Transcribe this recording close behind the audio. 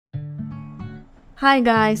Hi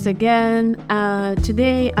guys, again.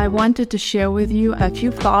 Today I wanted to share with you a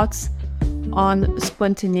few thoughts on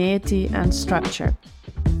spontaneity and structure.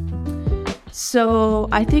 So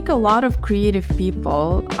I think a lot of creative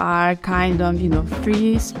people are kind of,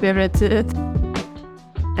 free-spirited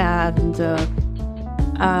and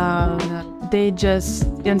they just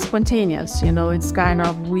spontaneous. It's kind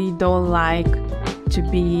of, we don't like to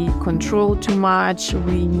be controlled too much.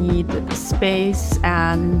 We need space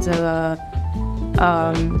and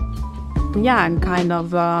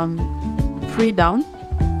freedom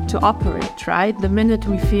to operate, right? The minute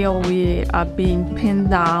we feel we are being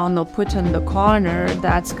pinned down or put in the corner,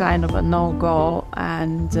 that's kind of a no-go,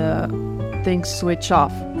 and things switch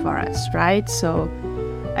off for us, right? So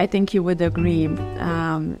I think you would agree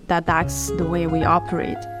that that's the way we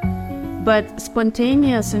operate. But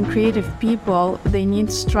spontaneous and creative people, they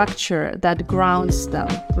need structure that grounds them,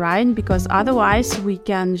 right? Because otherwise we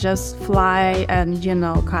can just fly and,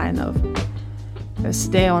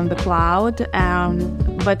 stay on the cloud.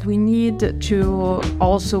 But we need to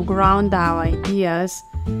also ground our ideas.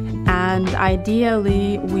 And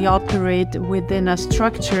ideally, we operate within a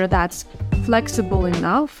structure that's flexible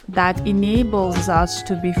enough, that enables us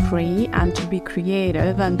to be free and to be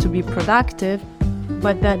creative and to be productive,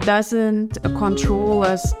 but that doesn't control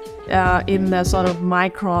us in the sort of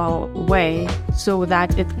micro way, so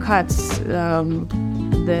that it cuts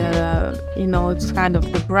it's kind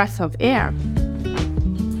of the breath of air.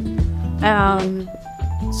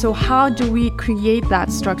 So how do we create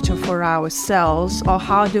that structure for ourselves, or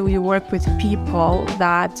how do we work with people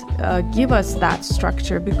that give us that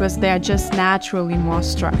structure because they are just naturally more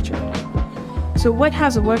structured? So what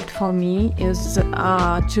has worked for me is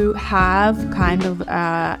to have kind of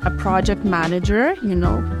a project manager,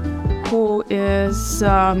 who is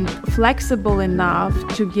flexible enough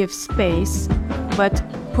to give space, but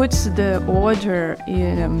puts the order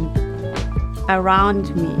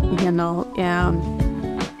around me,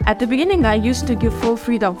 At the beginning, I used to give full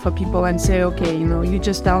freedom for people and say, okay, you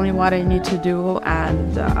just tell me what I need to do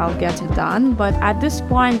and I'll get it done. But at this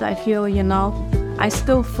point, I feel, I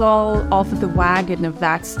still fall off the wagon if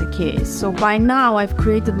that's the case. So by now, I've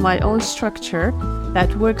created my own structure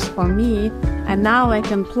that works for me. And now I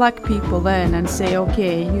can plug people in and say,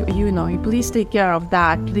 okay, you please take care of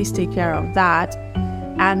that, please take care of that.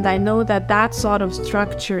 And I know that sort of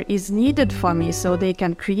structure is needed for me so they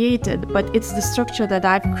can create it, but it's the structure that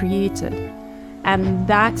I've created. And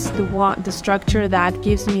that's the structure that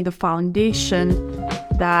gives me the foundation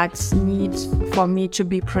that needs for me to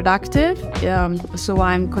be productive. So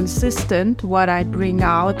I'm consistent what I bring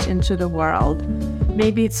out into the world.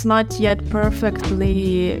 Maybe it's not yet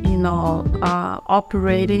perfectly,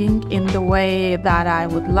 operating in the way that I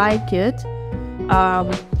would like it.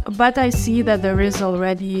 But I see that there is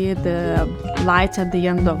already the light at the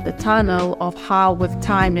end of the tunnel of how with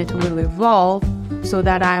time it will evolve, so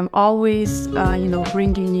that I'm always,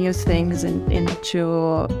 bringing new things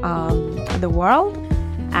into the world,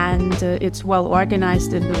 and it's well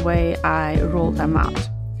organized in the way I roll them out.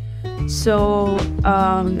 So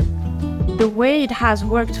the way it has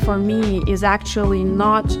worked for me is actually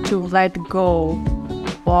not to let go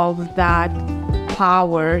of that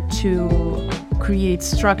power to create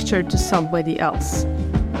structure to somebody else,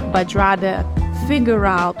 but rather figure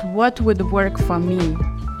out what would work for me,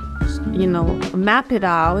 map it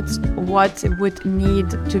out, what would need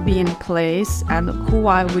to be in place and who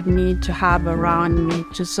I would need to have around me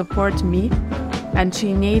to support me and to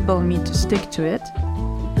enable me to stick to it.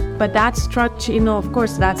 But that structure, of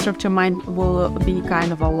course, that structure will be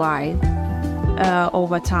kind of alive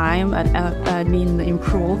over time and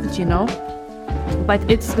improved, but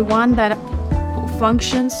it's the one that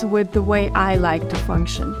functions with the way I like to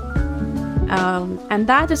function. And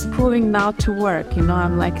that is proving now to work.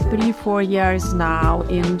 I'm like 3-4 years now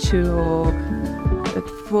into it,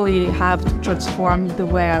 fully have transformed the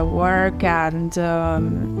way I work and,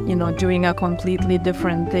 doing a completely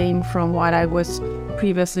different thing from what I was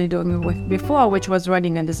previously doing before, which was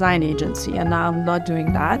running a design agency. And now I'm not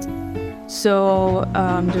doing that. So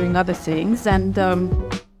I'm doing other things. And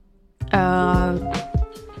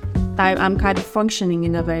I'm kind of functioning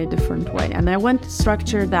in a very different way. And I want a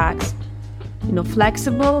structure that's,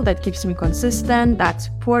 flexible, that keeps me consistent, that's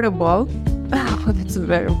portable. That's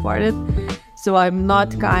very important. So I'm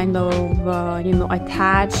not kind of,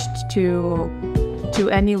 attached to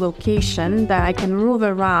any location, that I can move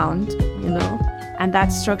around, and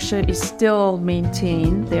that structure is still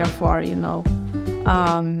maintained. Therefore,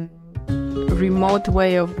 remote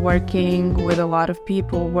way of working with a lot of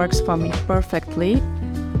people works for me perfectly.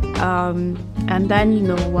 And then,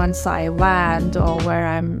 once I land or where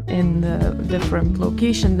I'm in the different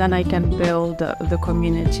location, then I can build the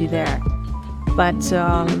community there. But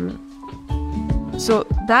so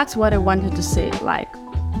that's what I wanted to say, like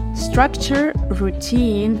structure,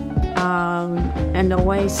 routine, and a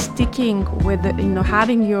way sticking with,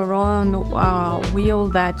 having your own wheel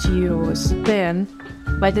that you spin,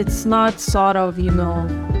 but it's not sort of,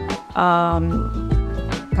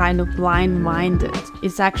 kind of blind-minded.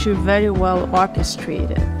 It's actually very well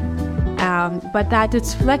orchestrated, but that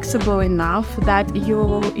it's flexible enough that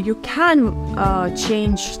you can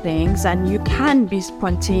change things, and you can be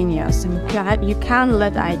spontaneous, and you can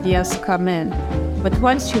let ideas come in. But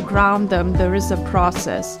once you ground them, there is a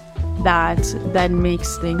process that then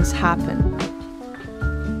makes things happen.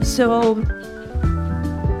 So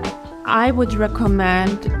I would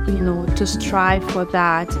recommend, to strive for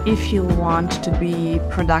that if you want to be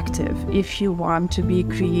productive, if you want to be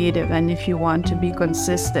creative, and if you want to be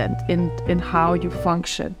consistent in how you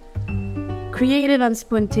function. Creative and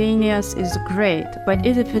spontaneous is great, but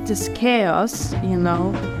if it is chaos,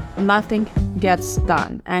 nothing gets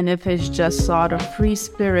done. And if it's just sort of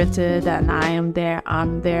free-spirited and I'm there,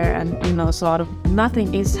 and, sort of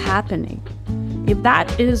nothing is happening. If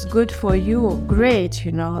that is good for you, great,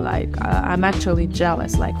 I'm actually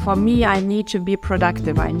jealous. Like for me, I need to be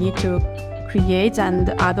productive. I need to create, and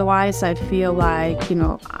otherwise I feel like,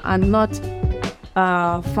 I'm not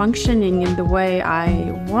functioning in the way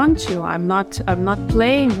I want to. I'm not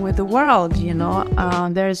playing with the world,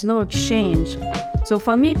 there is no exchange. So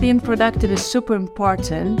for me, being productive is super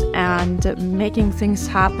important, and making things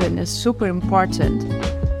happen is super important.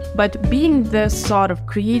 But being this sort of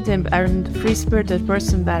creative and free-spirited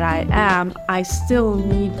person that I am, I still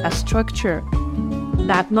need a structure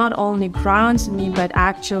that not only grounds me, but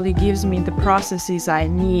actually gives me the processes I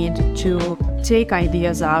need to take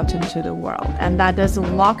ideas out into the world. And that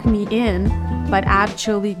doesn't lock me in, but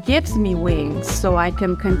actually gives me wings so I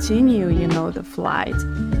can continue, the flight.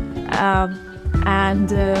 And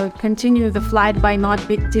continue the flight by not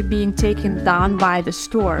being taken down by the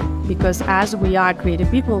storm. Because as we are creative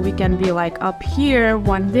people, we can be like up here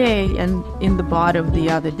one day and in the bottom the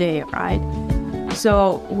other day, right?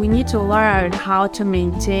 So we need to learn how to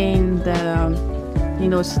maintain the,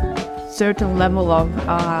 certain level of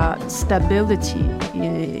stability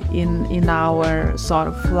in our sort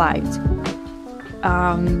of flight.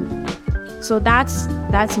 So that's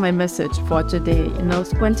my message for today.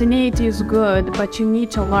 Spontaneity is good, but you need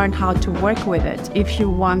to learn how to work with it if you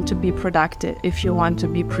want to be productive, if you want to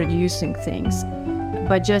be producing things.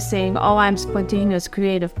 But just saying, oh, I'm a spontaneous,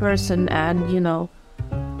 creative person, and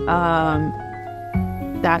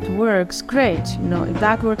that works, great. If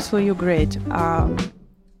that works for you, great.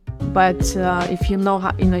 But if you know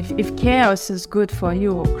how, if chaos is good for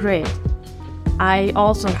you, great. I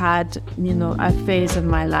also had, a phase in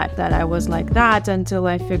my life that I was like that until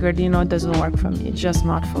I figured, it doesn't work for me. It's just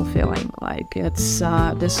not fulfilling. Like, it's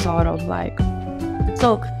this sort of like...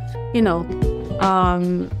 So,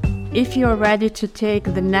 if you're ready to take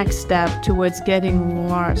the next step towards getting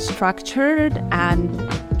more structured and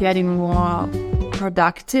getting more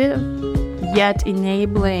productive, yet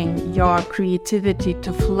enabling your creativity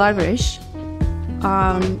to flourish,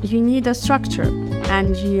 you need a structure,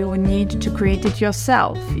 and you need to create it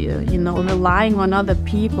yourself. Relying on other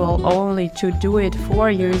people only to do it for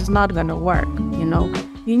you is not going to work.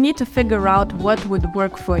 You need to figure out what would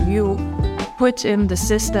work for you, put in the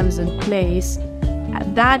systems in place,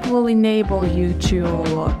 and that will enable you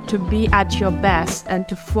to be at your best and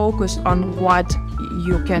to focus on what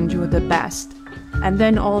you can do the best. And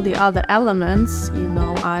then all the other elements,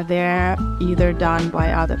 are there either done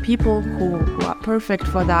by other people who are perfect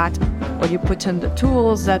for that, or you put in the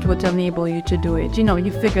tools that would enable you to do it.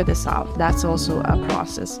 You figure this out. That's also a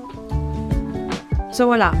process. So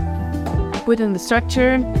voila. Put in the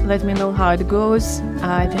structure. Let me know how it goes.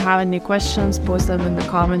 If you have any questions, post them in the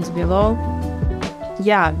comments below.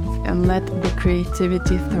 Yeah, and let the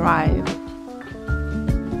creativity thrive.